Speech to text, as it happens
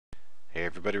Hey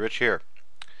everybody, Rich here.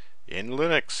 In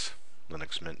Linux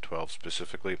Mint 12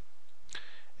 specifically.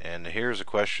 And here's a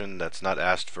question that's not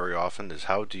asked very often, is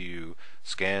how do you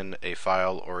scan a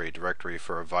file or a directory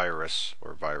for a virus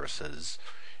or viruses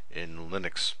in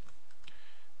Linux?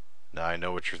 Now I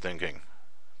know what you're thinking,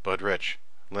 but Rich,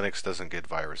 Linux doesn't get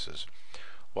viruses.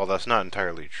 Well, that's not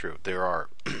entirely true. There are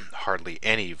hardly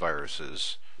any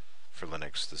viruses for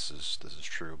Linux. This is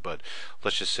true, but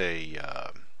let's just say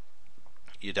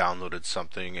you downloaded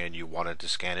something and you wanted to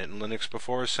scan it in Linux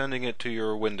before sending it to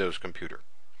your Windows computer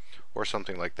or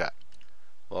something like that.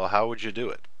 Well, how would you do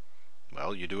it?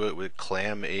 Well, you do it with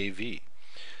ClamAV.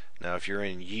 Now, if you're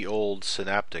in ye old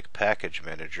Synaptic Package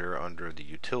Manager under the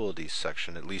Utilities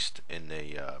section, at least in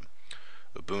the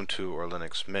Ubuntu or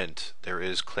Linux Mint, there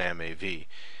is ClamAV,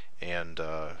 and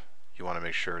you want to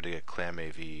make sure to get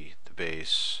ClamAV, the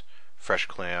base,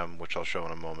 FreshClam, which I'll show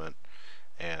in a moment,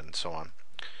 and so on.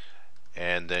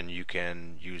 And then you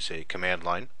can use a command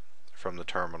line from the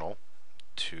terminal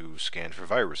to scan for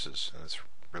viruses, and it's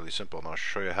really simple, and I'll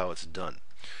show you how it's done.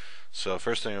 So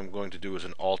first thing I'm going to do is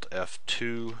an Alt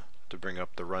F2 to bring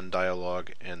up the run dialog,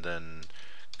 and then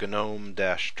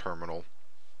GNOME-terminal.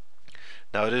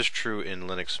 Now it is true in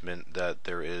Linux Mint that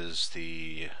there is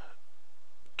the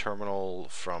terminal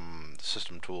from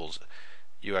System Tools,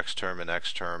 UXterm and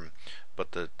Xterm,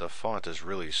 but the font is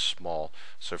really small.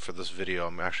 So for this video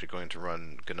I'm actually going to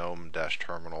run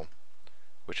GNOME-terminal,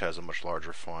 which has a much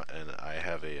larger font, and I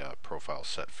have a profile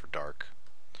set for dark.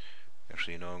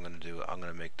 Actually, you know what I'm going to do? I'm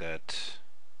going to make that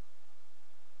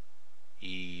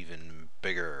even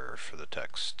bigger for the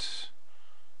text.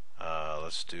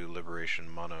 Let's do Liberation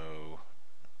Mono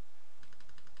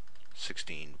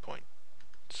 16 point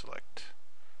select.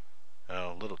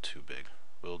 Oh, a little too big.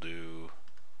 We'll do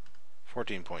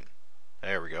 14 point.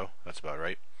 There we go. That's about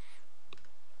right.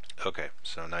 Okay,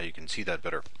 so now you can see that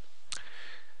better.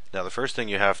 Now the first thing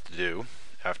you have to do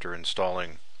after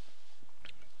installing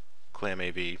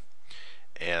ClamAV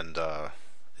and the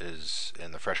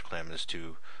FreshClam is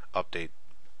to update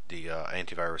the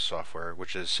antivirus software,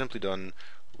 which is simply done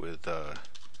with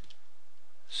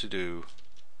sudo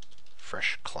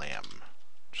FreshClam,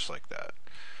 just like that.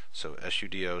 So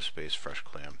sudo space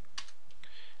FreshClam,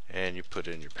 and you put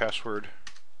in your password.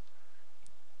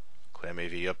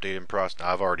 ClamAV update in process.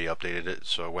 Now I've already updated it,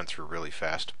 so it went through really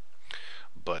fast.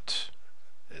 But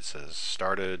it says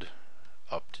started,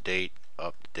 up to date,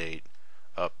 up to date,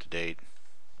 up to date,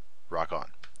 rock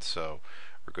on. So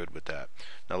we're good with that.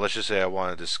 Now let's just say I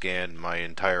wanted to scan my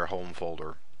entire home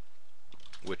folder,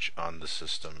 which on the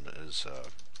system is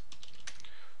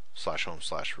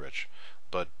 /home/rich,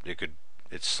 but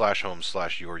it's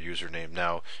 /home/your username.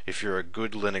 Now if you're a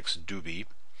good Linux doobie,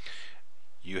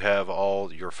 you have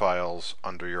all your files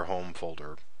under your home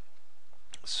folder,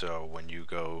 so when you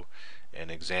go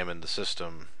and examine the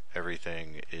system,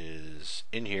 everything is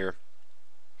in here.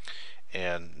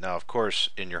 And now of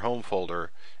course in your home folder,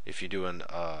 if you do an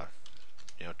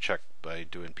check by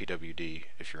doing pwd,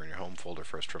 if you're in your home folder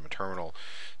first from a terminal,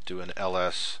 do an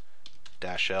ls-l-a,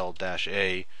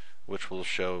 which will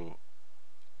show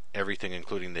everything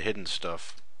including the hidden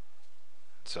stuff.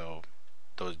 So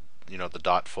those, the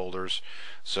dot folders.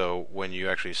 So when you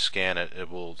actually scan it, it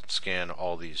will scan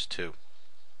all these too,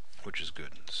 which is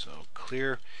good. So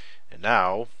clear, and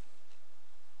now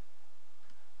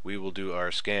we will do our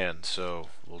scan. So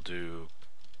we'll do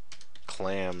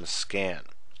clam scan,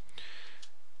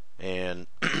 and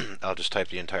I'll just type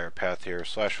the entire path here,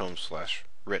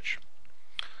 /home/rich.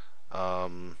 I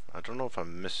don't know if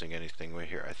I'm missing anything right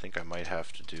here. I think I might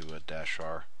have to do a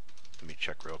 -r. Let me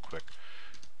check real quick.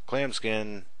 Clam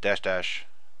scan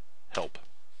 --help.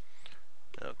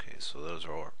 Okay, so those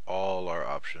are all our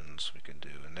options we can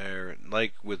do in there.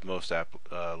 Like with most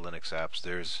Linux apps,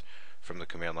 there's from the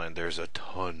command line, there's a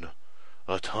ton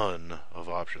of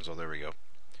options. Oh, there we go.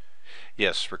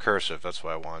 Yes, recursive. That's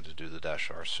why I wanted to do the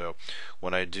 -r. So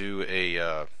when I do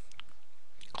a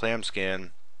clam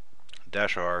scan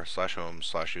 -r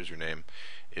 /home/username,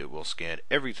 it will scan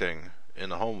everything in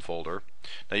the home folder.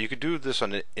 Now you could do this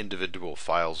on individual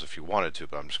files if you wanted to,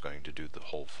 but I'm just going to do the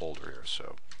whole folder here.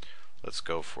 So let's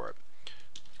go for it.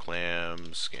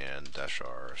 Clam scan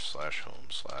 -r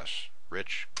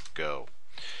 /home/rich, go.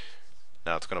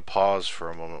 Now it's going to pause for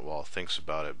a moment while it thinks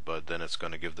about it, but then it's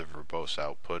going to give the verbose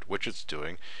output, which it's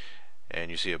doing, and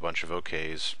you see a bunch of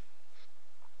OKs.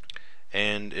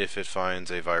 And if it finds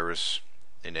a virus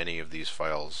in any of these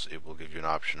files, it will give you an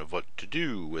option of what to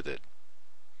do with it.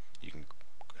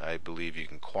 I believe you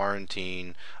can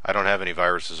quarantine. I don't have any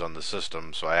viruses on the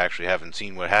system, so I actually haven't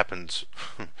seen what happens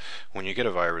when you get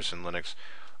a virus in Linux.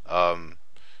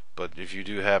 But if you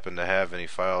do happen to have any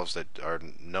files that are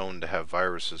known to have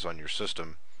viruses on your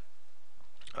system,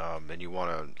 and you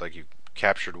want to, like, you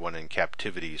captured one in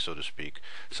captivity, so to speak.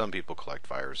 Some people collect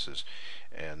viruses,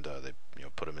 and they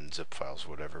put them in zip files or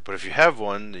whatever. But if you have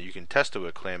one, you can test it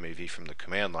with clamav from the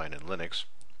command line in Linux,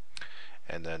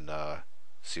 and then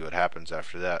see what happens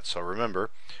after that. So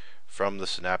remember, from the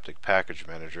Synaptic Package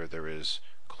Manager, there is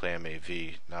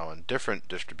clamav. Now, on different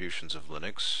distributions of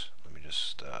Linux, let me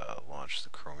just launch the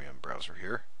Chromium browser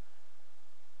here.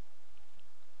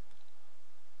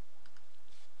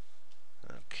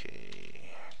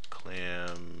 Okay,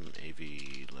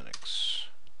 clamav Linux.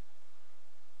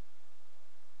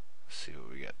 Let's see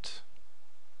what we get.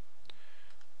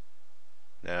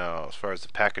 Now, as far as the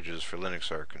packages for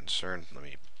Linux are concerned, let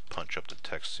me punch up the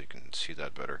text so you can see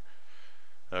that better.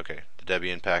 Okay, the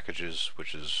Debian packages,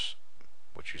 which is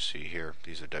what you see here.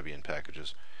 These are Debian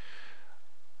packages.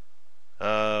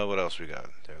 What else we got?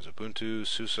 There's Ubuntu,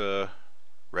 SUSE,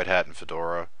 Red Hat, and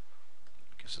Fedora.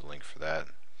 Gives a link for that.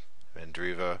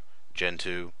 Mandriva,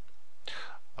 Gentoo.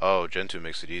 Oh, Gentoo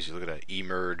makes it easy. Look at that.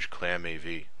 Emerge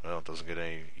clamav. Well, it doesn't get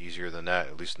any easier than that,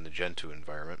 at least in the Gentoo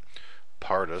environment.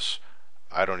 Pardus.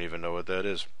 I don't even know what that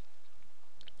is.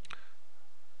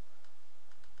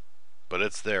 But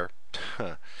it's there.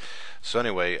 So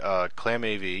anyway,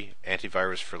 clamav,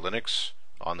 antivirus for Linux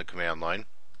on the command line.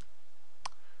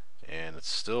 And it's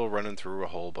still running through a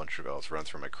whole bunch of It's running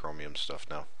through my Chromium stuff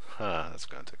now. That's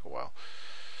going to take a while,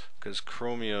 because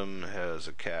Chromium has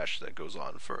a cache that goes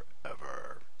on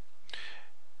forever.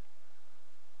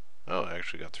 Oh, I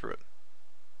actually got through it.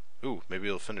 Ooh, maybe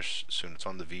it'll finish soon. It's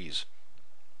on the V's.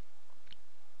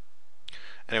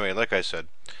 Anyway, like I said,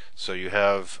 so you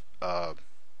have,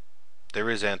 there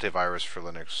is antivirus for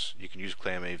Linux. You can use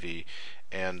clamav,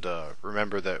 and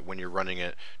remember that when you're running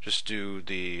it, just do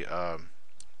the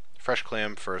fresh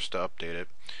clam first to update it,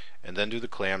 and then do the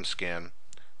clam scan.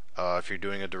 If you're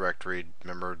doing a directory,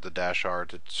 remember the -R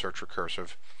to search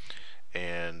recursive.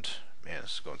 And man,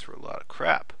 this is going through a lot of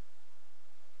crap.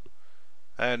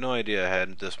 I had no idea I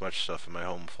had this much stuff in my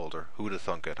home folder. Who'd have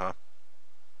thunk it, huh?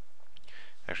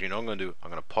 Actually, you know what I'm going to do? I'm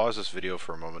going to pause this video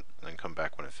for a moment and then come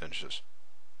back when it finishes.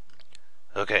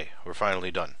 Okay, we're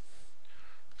finally done.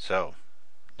 So,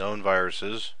 known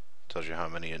viruses, tells you how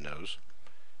many it knows.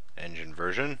 Engine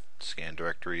version, scan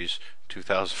directories,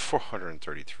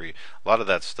 2,433. A lot of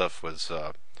that stuff was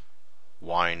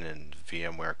Wine and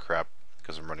VMware crap,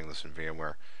 because I'm running this in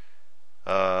VMware.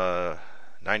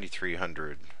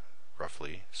 9,300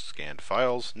 roughly scanned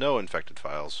files, no infected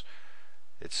files.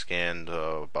 It scanned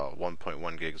about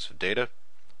 1.1 gigs of data,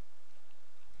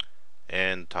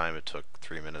 and time it took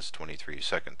 3 minutes 23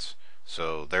 seconds.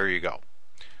 So there you go.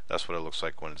 That's what it looks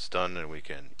like when it's done, and we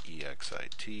can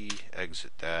exit,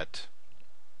 exit that.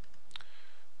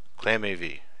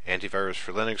 clamav, antivirus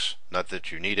for Linux. Not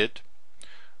that you need it,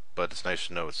 but it's nice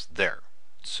to know it's there.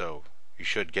 So you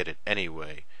should get it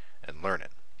anyway and learn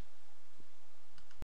it.